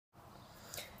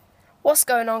What's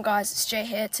going on, guys? It's Jay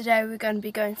here. Today we're going to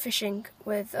be going fishing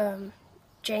with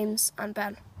James and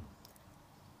Ben.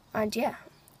 And yeah,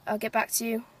 I'll get back to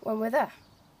you when we're there.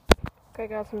 Okay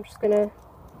guys, I'm just going to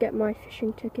get my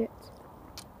fishing ticket.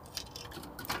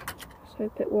 Just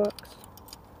hope it works.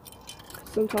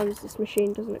 Sometimes this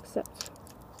machine doesn't accept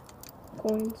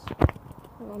coins.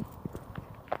 Hold on.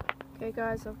 Okay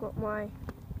guys, I've got my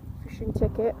fishing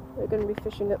ticket. We're going to be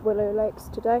fishing at Willow Lakes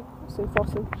today. It's in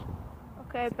Fossen.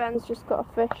 Okay, Ben's just got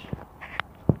a fish.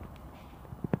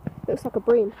 Looks like a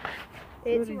bream.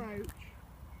 It's a roach.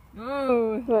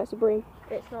 No! No, it's a bream.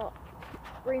 It's not.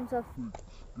 Breams are...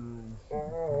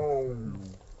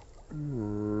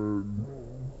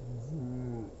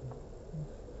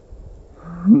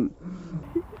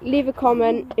 Leave a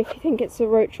comment if you think it's a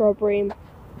roach or a bream.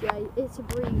 Yeah, it's a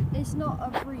bream. It's not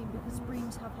a bream because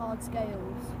breams have hard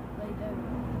scales. They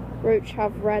don't. Roach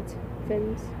have red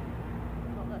fins.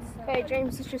 Okay,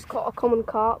 James has just caught a common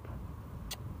carp.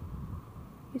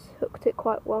 He's hooked it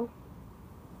quite well.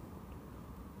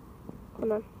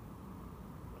 Come on.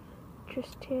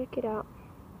 Just take it out.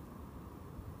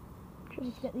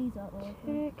 Just get these out there.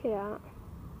 Take it out.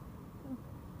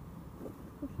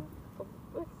 Take it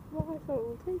out.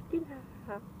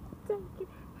 Take it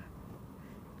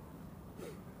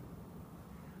out.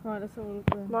 Right, that's all.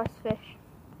 Nice fish.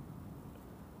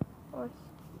 Nice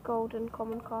golden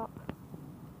common carp.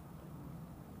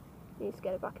 Needs to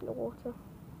get it back in the water.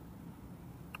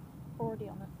 Already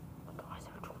on it. Guys,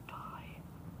 they will die.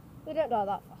 They don't die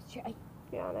that fast, Jay.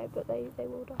 Yeah, I know, but they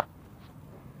will die.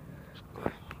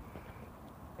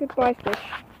 Goodbye, fish.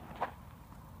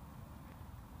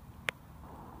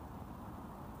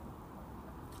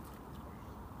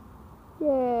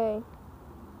 Yay.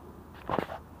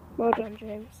 Well done,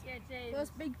 James. Yeah, James.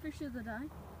 First big fish of the day.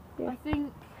 Yeah. I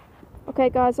think.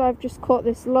 Okay, guys, I've just caught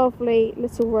this lovely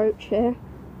little roach here.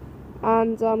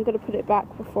 And I'm going to put it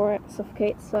back before it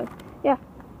suffocates. So, yeah.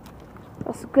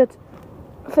 That's a good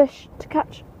fish to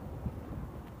catch.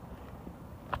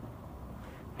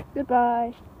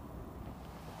 Goodbye.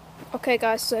 Okay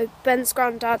guys, so Ben's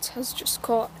granddad has just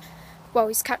caught, well,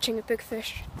 he's catching a big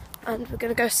fish and we're going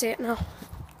to go see it now.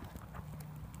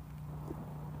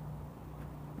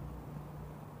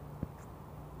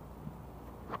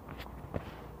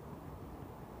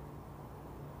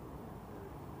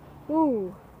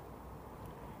 Ooh.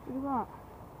 Look at that.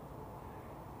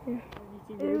 Yeah.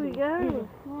 Here we go.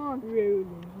 Come on.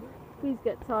 Rolling. Please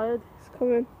get tired. It's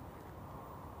coming.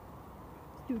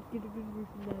 Still get a good roof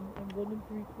and then I'm 1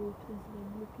 3/4 and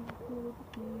I'm looking for the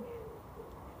fish.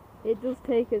 It does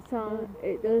take its time.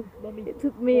 It does. It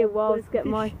took me a while to get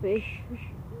my fish.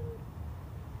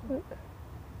 Look.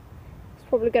 It's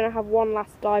probably going to have one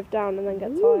last dive down and then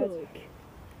get tired. Fish.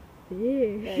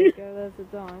 There you go, There's a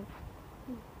dive.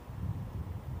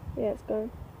 Yeah, it's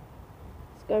going.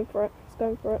 It's going for it. It's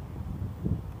going for it.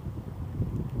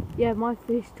 Yeah, my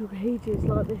fish took ages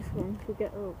like this one to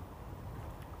get up.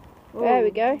 There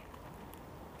we go.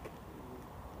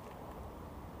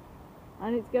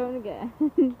 And it's going again.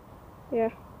 Yeah.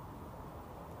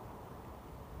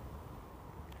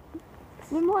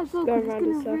 We might as well, Going because round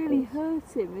in it's going to really circles.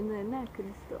 hurt him in their neck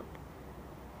and stuff.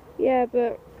 Yeah,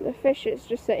 but the fish, it's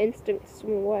just their instinct to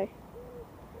swim away.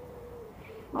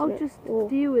 I'll just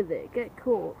deal with it, get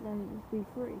caught, then be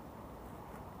free.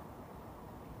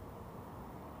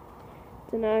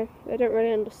 Dunno, they don't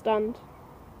really understand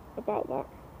about that.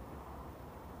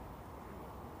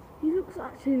 He looks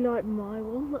actually like my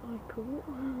one that I caught.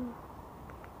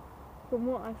 From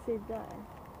what I see there.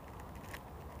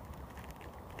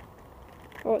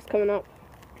 Oh, it's coming up.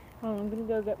 Oh, I'm going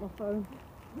to go get my phone.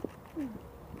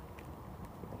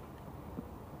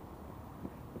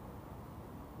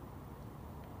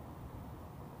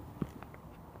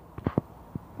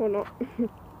 Or not.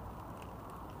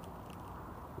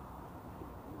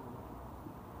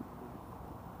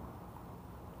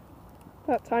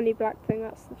 That tiny black thing,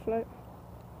 that's the float.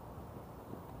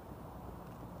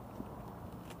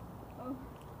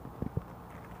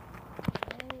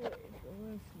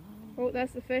 Oh,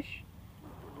 there's the fish.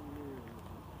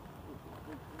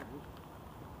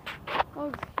 Oh,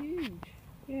 it's huge.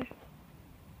 Yeah.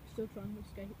 Still trying to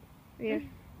escape. Yeah.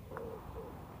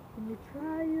 When you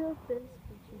try your best,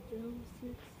 but you don't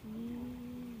succeed.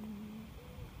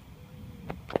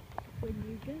 When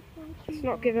you get what you It's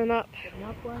not giving up. but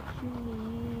not what you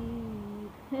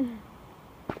need.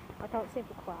 I can't sing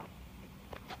for crap.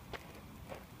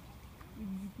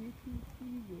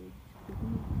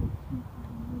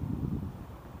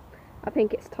 I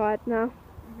think it's tired now.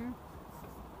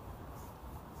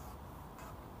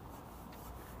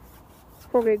 It's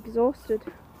probably exhausted.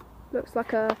 Looks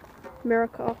like a mirror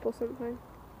carp or something.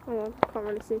 Hang on, I can't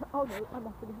really see. Oh no, I'm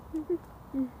off again.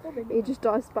 He just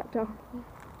dives back down.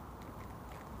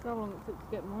 That's how long it took to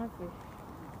get my fish.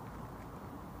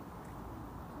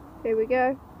 Here we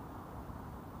go.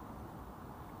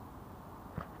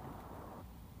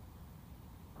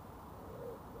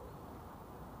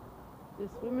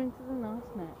 Just swim into the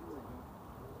nice net.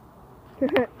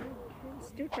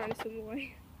 Still trying to swim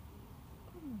away.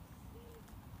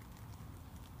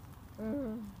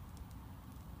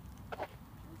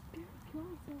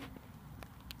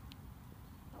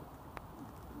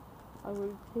 I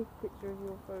will take a picture of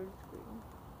your phone screen.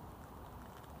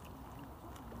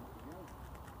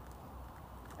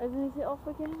 And then is it off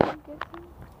again? I'm guessing?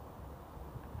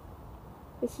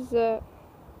 This is a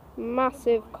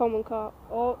massive common carp.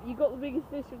 Oh, you got the biggest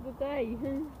fish of the day. Do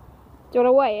you want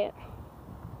to weigh it?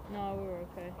 No, we're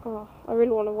okay. Oh, I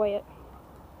really want to weigh it.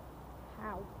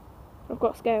 How? I've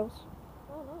got scales.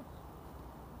 Oh, nice.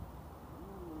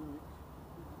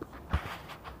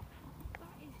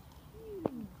 That is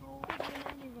huge.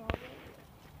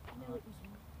 No,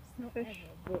 it's not Fish.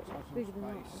 ever, but it's bigger than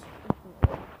that.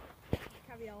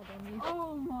 Carry on you.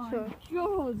 Oh my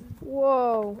god!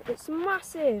 Whoa, it's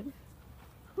massive.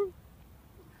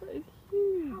 That is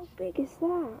huge. How big is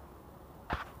that?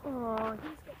 Oh,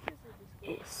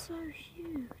 it's so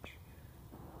huge.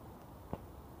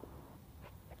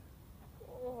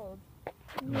 God.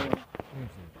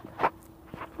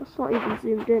 That's not even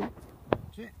zoomed in. Right,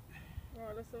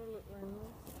 let's have a look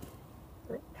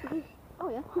then. Oh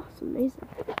yeah, that's amazing.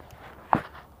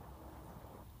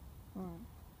 Right.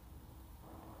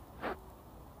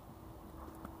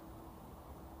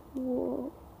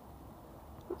 Whoa,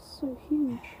 that's so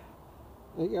huge.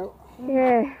 There you go.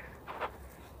 Yeah.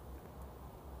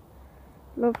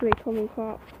 Lovely common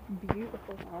carp.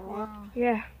 Beautiful. Wow.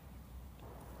 Yeah.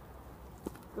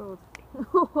 God.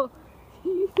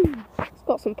 It's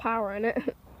got some power in it.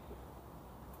 About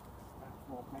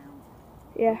 4 pounds.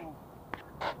 Yeah.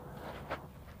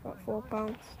 About 4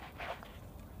 pounds.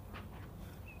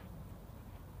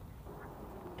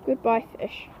 Goodbye,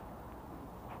 fish.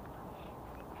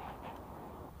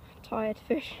 Tired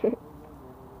fish.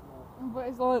 But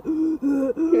it's like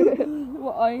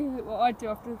what I do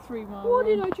after a 3 mile What run.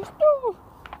 did I just do?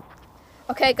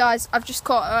 Okay guys, I've just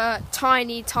caught a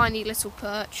tiny little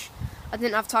perch. I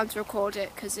didn't have time to record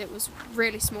it because it was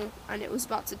really small and it was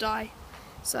about to die.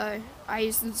 So I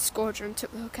used the discorder and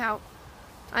took the hook out.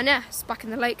 And yeah, it's back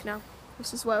in the lake now.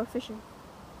 This is where we're fishing.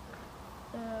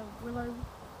 Willow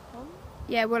Pond?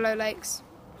 Yeah, Willow Lakes.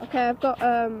 Okay, I've got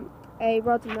a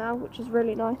rod now, which is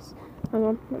really nice. Hang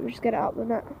on, let me just get it out of the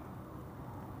net.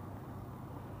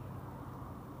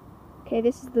 Okay,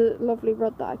 this is the lovely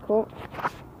rod that I caught.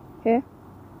 Here.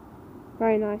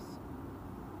 Very nice.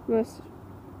 Nice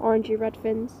orangey red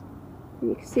fins. And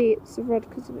you can see it's a rod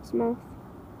because of its mouth.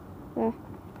 There.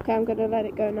 Okay, I'm going to let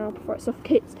it go now before it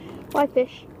suffocates. Bye,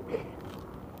 fish.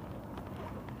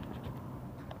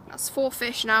 That's 4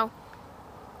 fish now.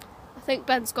 I think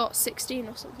Ben's got 16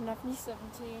 or something, haven't you?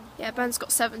 17. Yeah, Ben's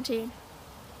got 17.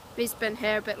 He's been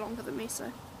here a bit longer than me,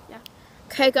 so yeah.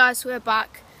 Okay guys, we're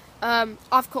back.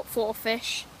 I've caught 4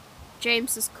 fish.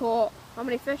 James has caught how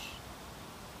many fish?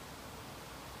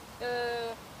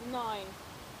 9.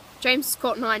 James has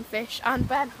caught 9 fish, and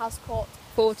Ben has caught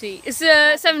 40. It's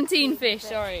 17 fish,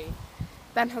 sorry.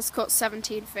 Ben has caught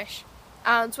 17 fish.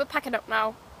 And we're packing up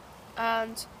now.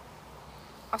 And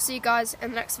I'll see you guys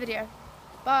in the next video.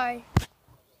 Bye.